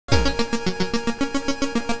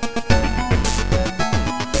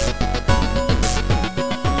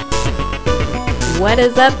What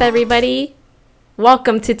is up, everybody?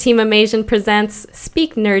 Welcome to Team Amazing Presents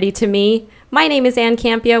Speak Nerdy to Me. My name is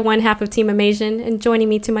Campea, one half of Team Amazing, and joining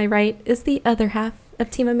me to my right is the other half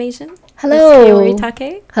of Team Amazing. Hello. Kaori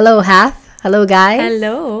Take. Hello, half. Hello, guys.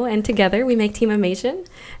 Hello, and together we make Team Amazing.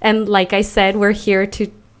 And like I said, we're here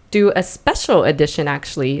to do a special edition,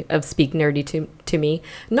 actually, of Speak Nerdy to Me.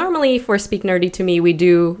 Normally, for Speak Nerdy to Me, we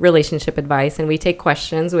do relationship advice, and we take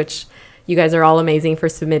questions, which you guys are all amazing for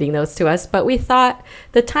submitting those to us. But we thought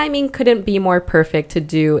the timing couldn't be more perfect to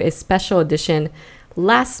do a special edition,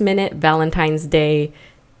 last-minute Valentine's Day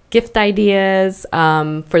gift ideas.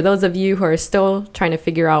 For those of you who are still trying to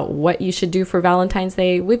figure out what you should do for Valentine's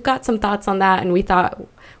Day, we've got some thoughts on that, and we thought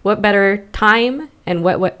what better time and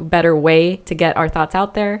what better way to get our thoughts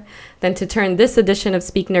out there than to turn this edition of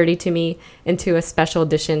Speak Nerdy to Me into a special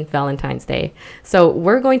edition Valentine's Day. So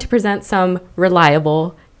we're going to present some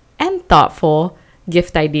reliable and thoughtful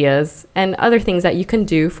gift ideas and other things that you can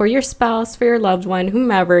do for your spouse, for your loved one,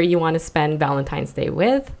 whomever you want to spend Valentine's Day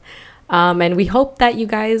with. And we hope that you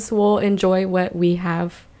guys will enjoy what we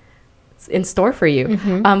have in store for you.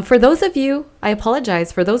 For those of you, I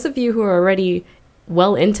apologize, for those of you who are already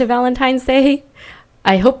well into Valentine's Day,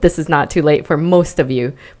 I hope this is not too late for most of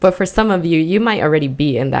you, but for some of you, you might already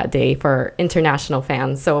be in that day for international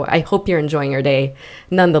fans. So I hope you're enjoying your day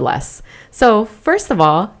nonetheless. So first of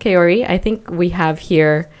all, Kaori, I think we have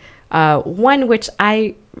here one which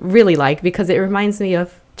I really like because it reminds me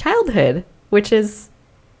of childhood, which is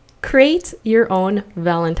create your own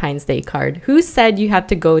Valentine's Day card. Who said you have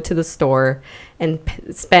to go to the store and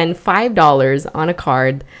spend $5 on a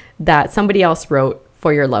card that somebody else wrote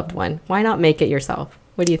for your loved one? Why not make it yourself?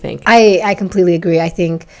 What do you think? I completely agree. I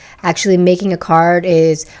think actually making a card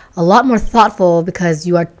is a lot more thoughtful because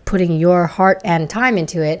you are putting your heart and time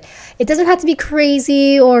into it. It doesn't have to be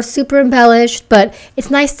crazy or super embellished, but it's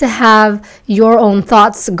nice to have your own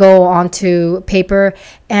thoughts go onto paper,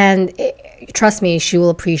 and trust me, she will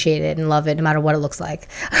appreciate it and love it no matter what it looks like.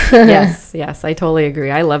 Yes, I totally agree.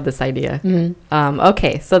 I love this idea.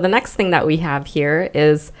 Okay, so the next thing that we have here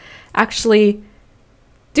is actually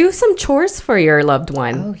do some chores for your loved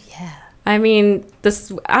one. Oh, yeah. I mean,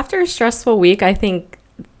 this after a stressful week, I think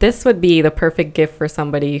this would be the perfect gift for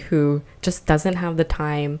somebody who just doesn't have the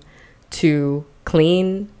time to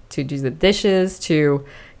clean, to do the dishes, to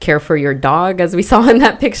care for your dog, as we saw in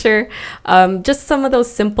that picture. Just some of those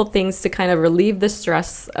simple things to kind of relieve the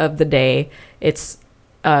stress of the day. It's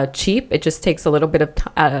cheap. It just takes a little bit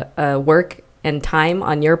of work and time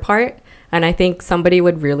on your part. And I think somebody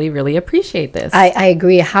would really, really appreciate this. I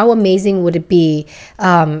agree. How amazing would it be?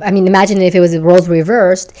 I mean, imagine if it was roles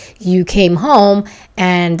reversed. You came home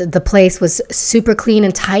and the place was super clean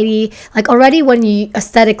and tidy. Like already when you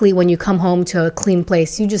come home to a clean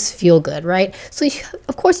place, you just feel good, right? So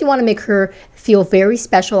of course you want to make her feel very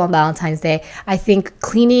special on Valentine's Day. I think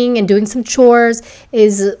cleaning and doing some chores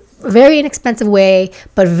is a very inexpensive way,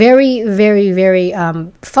 but very, very, very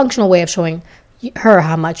functional way of showing her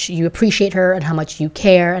how much you appreciate her and how much you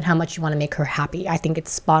care and how much you want to make her happy. I think it's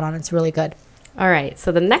spot on. It's really good. All right.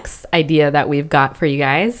 So the next idea that we've got for you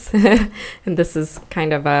guys, and this is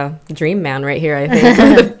kind of a dream man right here, I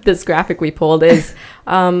think, this graphic we pulled is,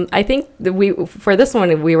 I think for this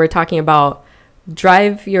one, we were talking about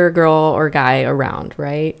drive your girl or guy around,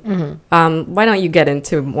 right? Why don't you get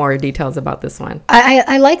into more details about this one?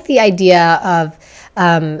 I like the idea of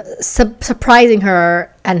surprising her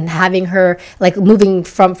and having her, like, moving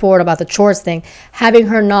forward about the chores thing, having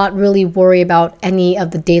her not really worry about any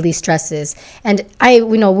of the daily stresses. And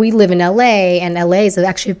we live in LA, and LA is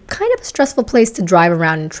actually kind of a stressful place to drive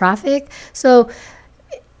around in traffic. So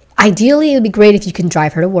ideally, it would be great if you can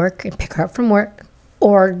drive her to work and pick her up from work,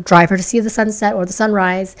 or drive her to see the sunset or the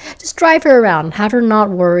sunrise. Just drive her around. Have her not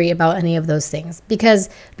worry about any of those things. Because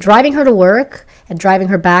driving her to work and driving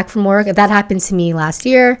her back from work, that happened to me last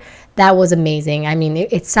year. That was amazing. I mean,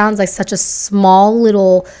 it sounds like such a small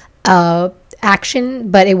little action,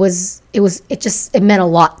 but it meant a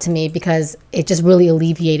lot to me because it just really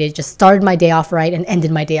alleviated, just started my day off right and ended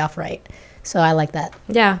my day off right. So I like that.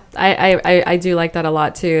 Yeah, I do like that a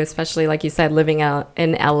lot too, especially like you said, living out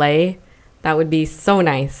in LA. That would be so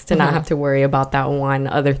nice to not have to worry about that one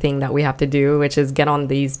other thing that we have to do, which is get on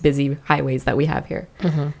these busy highways that we have here.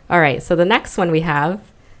 All right. So the next one we have,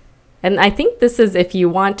 and I think this is if you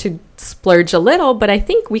want to splurge a little, but I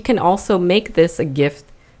think we can also make this a gift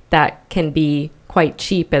that can be quite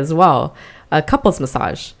cheap as well. A couples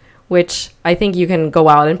massage, which I think you can go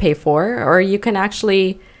out and pay for, or you can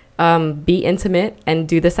actually be intimate and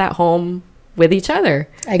do this at home with each other.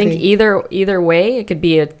 I think either way, it could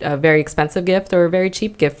be a very expensive gift or a very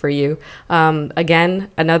cheap gift for you.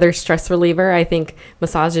 Again, another stress reliever. I think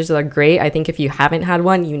massages are great. I think if you haven't had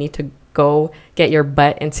one, you need to go get your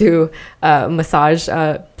butt into a massage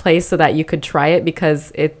place so that you could try it,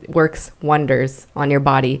 because it works wonders on your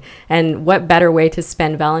body. And what better way to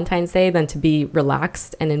spend Valentine's Day than to be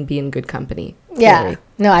relaxed and be in good company? Yeah, really.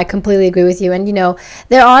 No, I completely agree with you. And,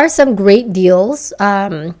 there are some great deals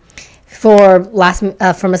for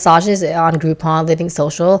massages on Groupon, Living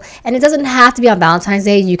Social, and it doesn't have to be on Valentine's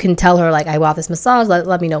Day. You can tell her, like, I want this massage,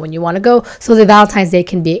 let me know when you want to go, so the Valentine's Day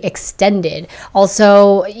can be extended.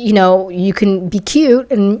 Also, you can be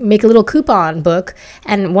cute and make a little coupon book,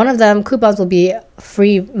 and one of them coupons will be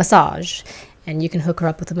free massage, and you can hook her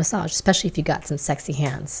up with a massage, especially if you got some sexy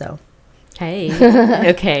hands. So hey.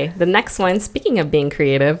 Okay, the next one, speaking of being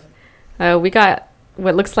creative, we got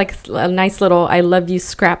what looks like a nice little I love you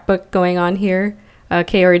scrapbook going on here.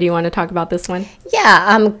 Kaori, do you want to talk about this one?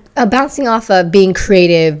 Yeah, bouncing off of being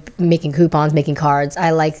creative, making coupons, making cards,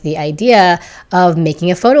 I like the idea of making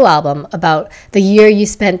a photo album about the year you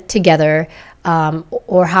spent together,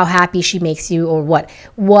 or how happy she makes you, or what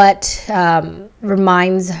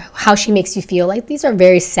reminds how she makes you feel. Like, these are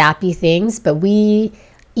very sappy things, but we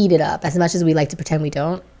eat it up as much as we like to pretend we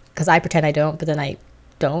don't, because I pretend I don't, but then I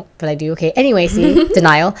don't, but I do. Okay, anyway, see,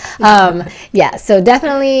 denial. Yeah, so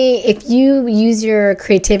definitely, if you use your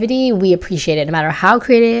creativity, we appreciate it. No matter how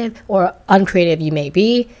creative or uncreative you may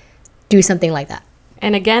be, do something like that.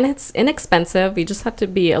 And again, it's inexpensive. You just have to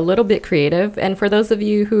be a little bit creative. And for those of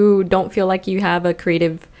you who don't feel like you have a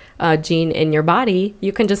creative gene in your body,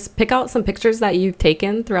 you can just pick out some pictures that you've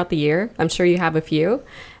taken throughout the year. I'm sure you have a few,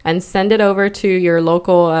 and send it over to your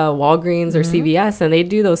local Walgreens or CVS, and they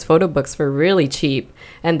do those photo books for really cheap,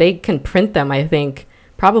 and they can print them, I think,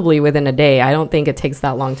 probably within a day. I don't think it takes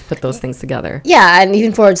that long to put those things together. Yeah, and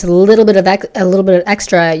even for it's a little bit of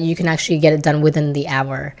extra, you can actually get it done within the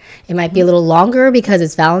hour. It might be a little longer because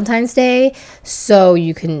it's Valentine's Day, so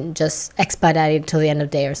you can just expedite it till the end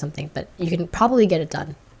of the day or something, but you can probably get it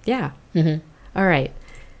done. Yeah. All right.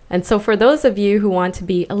 And so for those of you who want to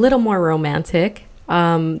be a little more romantic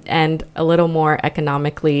and a little more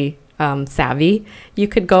economically savvy, you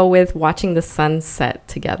could go with watching the sunset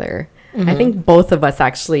together. I think both of us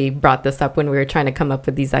actually brought this up when we were trying to come up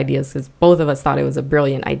with these ideas, because both of us thought it was a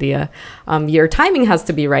brilliant idea. Your timing has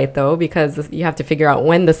to be right, though, because you have to figure out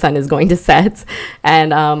when the sun is going to set,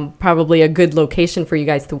 and probably a good location for you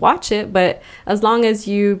guys to watch it. But as long as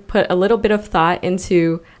you put a little bit of thought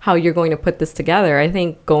into how you're going to put this together, I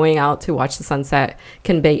think going out to watch the sunset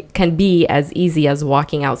can be as easy as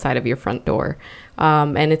walking outside of your front door.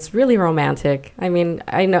 And it's really romantic. I mean,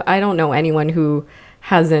 I don't know anyone who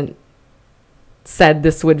hasn't said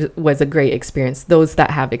this was a great experience, those that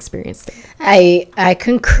have experienced it. I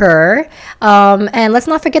concur. And let's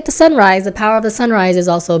not forget the sunrise. The power of the sunrise is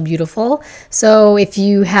also beautiful. So if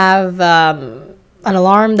you have an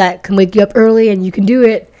alarm that can wake you up early and you can do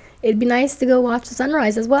it, it'd be nice to go watch the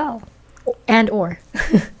sunrise as well. Or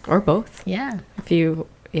both. Yeah. If you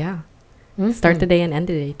start the day and end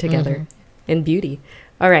the day together in beauty.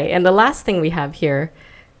 All right, and the last thing we have here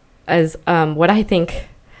is what I think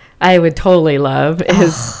I would totally love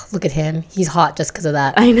is... look at him. He's hot just because of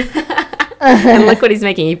that. I know. And look what he's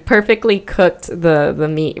making. He perfectly cooked the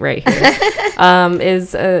meat right here.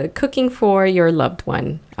 Is cooking for your loved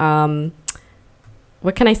one.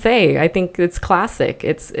 What can I say? I think it's classic.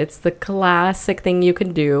 It's the classic thing you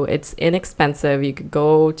can do. It's inexpensive. You could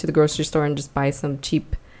go to the grocery store and just buy some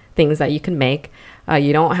cheap things that you can make.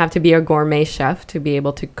 You don't have to be a gourmet chef to be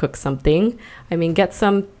able to cook something. I mean, get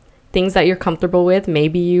some things that you're comfortable with.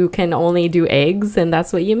 Maybe you can only do eggs and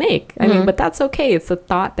that's what you make. I mean, but that's okay. It's the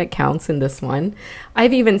thought that counts in this one.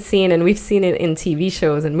 I've even seen, and we've seen it in TV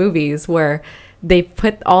shows and movies, where they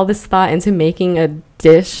put all this thought into making a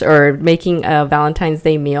dish or making a Valentine's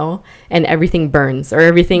Day meal, and everything burns or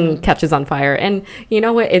everything catches on fire. And you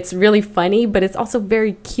know what? It's really funny, but it's also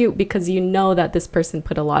very cute because you know that this person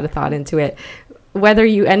put a lot of thought into it. Whether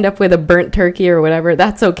you end up with a burnt turkey or whatever,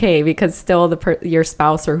 that's okay, because still your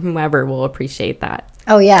spouse or whomever will appreciate that.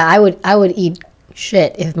 Oh yeah, I would eat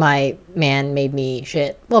shit if my man made me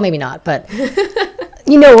shit. Well, maybe not, but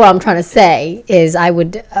you know what I'm trying to say is I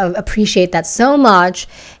would appreciate that so much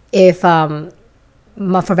if for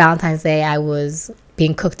Valentine's Day I was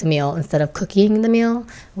being cooked a meal instead of cooking the meal,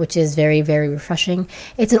 which is very, very refreshing.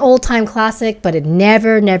 It's an old-time classic, but it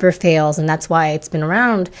never fails, and that's why it's been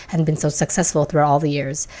around and been so successful throughout all the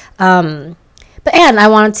years. And I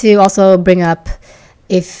wanted to also bring up,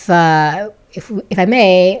 if I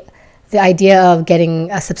may, the idea of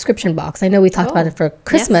getting a subscription box. I know we talked about it for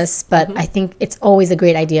Christmas, but I think it's always a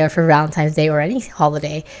great idea for Valentine's Day or any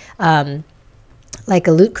holiday. Like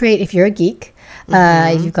a Loot Crate if you're a geek.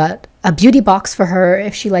 You've got a beauty box for her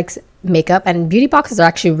if she likes makeup, and beauty boxes are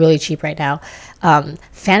actually really cheap right now.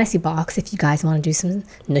 Fantasy box if you guys want to do some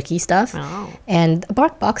nookie stuff. And a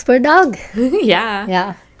bark box for a dog.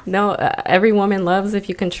 Yeah. No, every woman loves if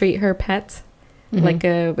you can treat her pet like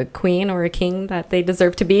a queen or a king that they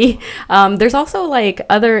deserve to be. There's also like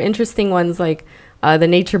other interesting ones, like the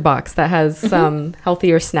nature box that has some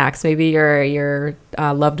healthier snacks. Maybe your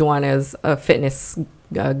loved one is a fitness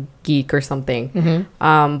geek or something.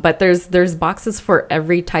 But there's boxes for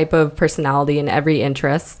every type of personality and every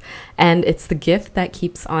interest, and it's the gift that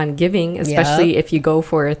keeps on giving, especially if you go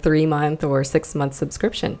for a 3-month or 6-month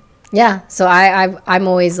subscription. So I'm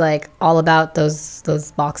always like all about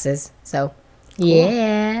those boxes. So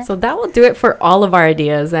cool. So that will do it for all of our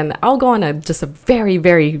ideas, and I'll go on just a very,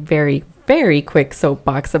 very, very, very quick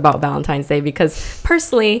soapbox about Valentine's Day, because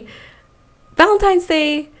personally, Valentine's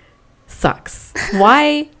Day sucks.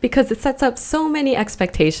 Why? Because it sets up so many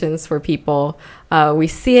expectations for people. We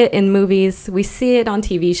see it in movies, we see it on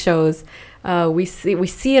TV shows, we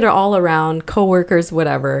see it all around, coworkers,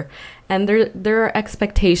 whatever. And there are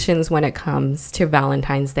expectations when it comes to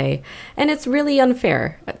Valentine's Day, and it's really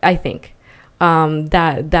unfair, I think.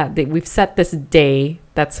 That we've set this day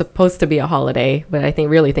that's supposed to be a holiday, but I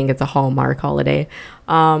really think it's a Hallmark holiday,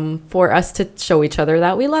 for us to show each other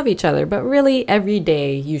that we love each other. But really, every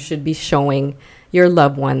day you should be showing your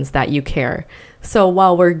loved ones that you care. So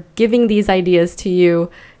while we're giving these ideas to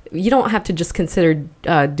you, you don't have to just consider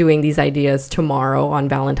doing these ideas tomorrow on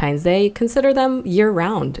Valentine's Day. Consider them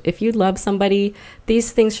year-round. If you love somebody,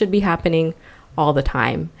 these things should be happening all the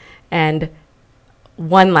time. And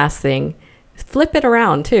one last thing, flip it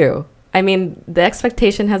around too. I mean, the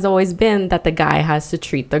expectation has always been that the guy has to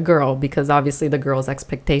treat the girl, because obviously the girl's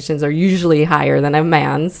expectations are usually higher than a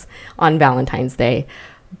man's on Valentine's Day.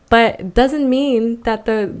 But it doesn't mean that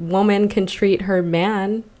the woman can treat her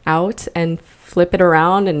man out and flip it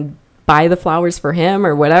around and buy the flowers for him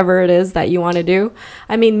or whatever it is that you want to do.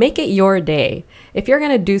 I mean, make it your day. If you're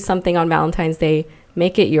going to do something on Valentine's Day,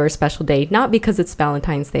 make it your special day, not because it's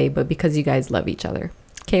Valentine's Day, but because you guys love each other.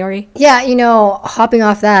 Kaori? Yeah, hopping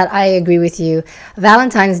off that, I agree with you.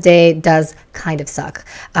 Valentine's Day does kind of suck.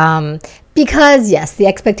 Because, yes, the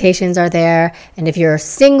expectations are there. And if you're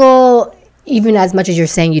single, even as much as you're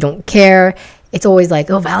saying you don't care, it's always like,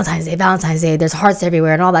 oh, Valentine's Day, there's hearts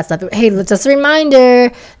everywhere and all that stuff. Hey, just a reminder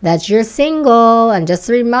that you're single, and just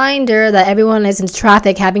a reminder that everyone is in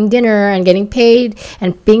traffic having dinner and getting paid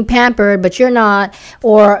and being pampered, but you're not.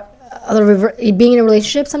 Or being in a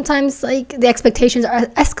relationship, sometimes like the expectations are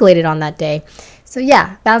escalated on that day. So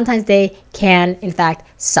yeah, Valentine's Day can in fact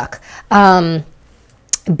suck.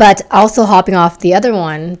 But also hopping off the other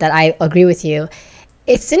one that I agree with you,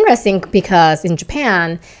 it's interesting because in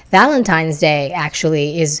Japan, Valentine's Day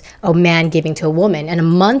actually is a man giving to a woman, and a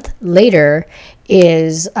month later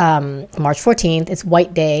is March 14th. It's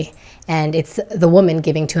White Day, and it's the woman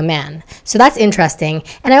giving to a man. So that's interesting.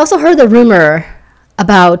 And I also heard the rumor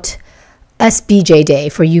about SBJ Day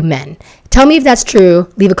for you men. Tell me if that's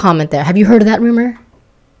true. Leave a comment there. Have you heard of that rumor?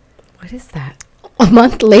 What is that? A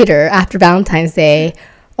month later, after Valentine's Day,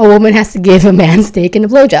 a woman has to give a man steak and a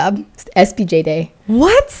blowjob. It's SBJ Day.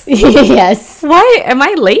 What? Yes. Why? Am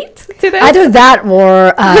I late to this? Either that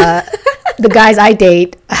or the guys I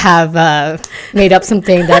date have made up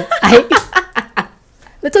something that I...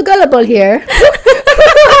 Little gullible here.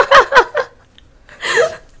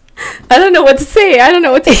 I don't know what to say. I don't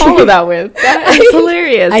know what to follow that with. That is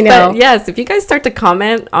hilarious. I know. But yes, if you guys start to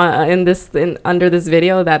comment under this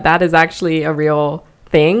video that is actually a real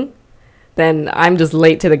thing, then I'm just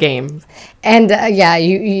late to the game. And yeah,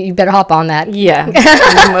 you better hop on that.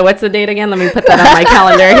 Yeah. What's the date again? Let me put that on my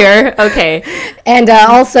calendar here. Okay. And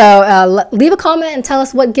also leave a comment and tell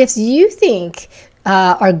us what gifts you think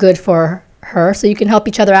are good for her, so you can help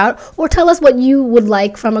each other out, or tell us what you would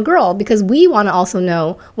like from a girl, because we want to also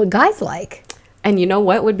know what guys like. And you know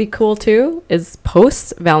what would be cool too is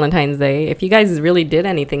post Valentine's Day, if you guys really did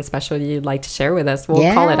anything special you'd like to share with us,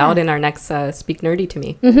 we'll call it out in our next Speak Nerdy to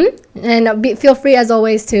Me. And feel free as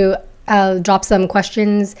always to drop some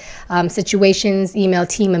questions, situations, email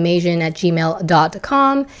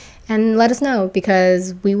teamamazian@gmail.com, and let us know,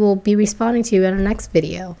 because we will be responding to you in our next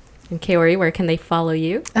video. And Kaori, where can they follow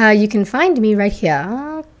you? You can find me right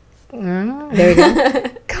here. There we go.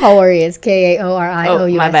 Kaori is Kaorious. Oh,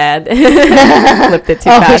 my bad. Flipped it too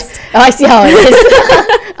fast. Oh, I see how it is.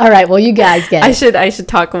 All right. Well, you guys get it. I should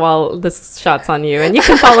talk while this shot's on you, and you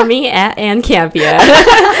can follow me at Ann Campea.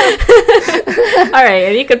 All right,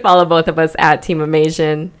 and you can follow both of us at Team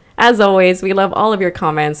Amazing. As always, we love all of your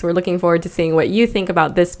comments. We're looking forward to seeing what you think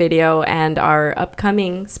about this video and our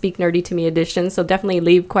upcoming Speak Nerdy to Me edition. So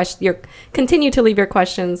definitely continue to leave your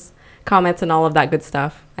questions, comments, and all of that good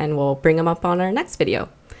stuff, and we'll bring them up on our next video.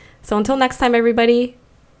 So until next time, everybody,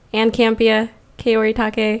 Ann Campea, Kaori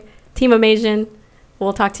Take, Team Amazing.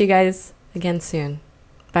 We'll talk to you guys again soon.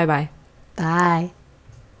 Bye-bye. Bye.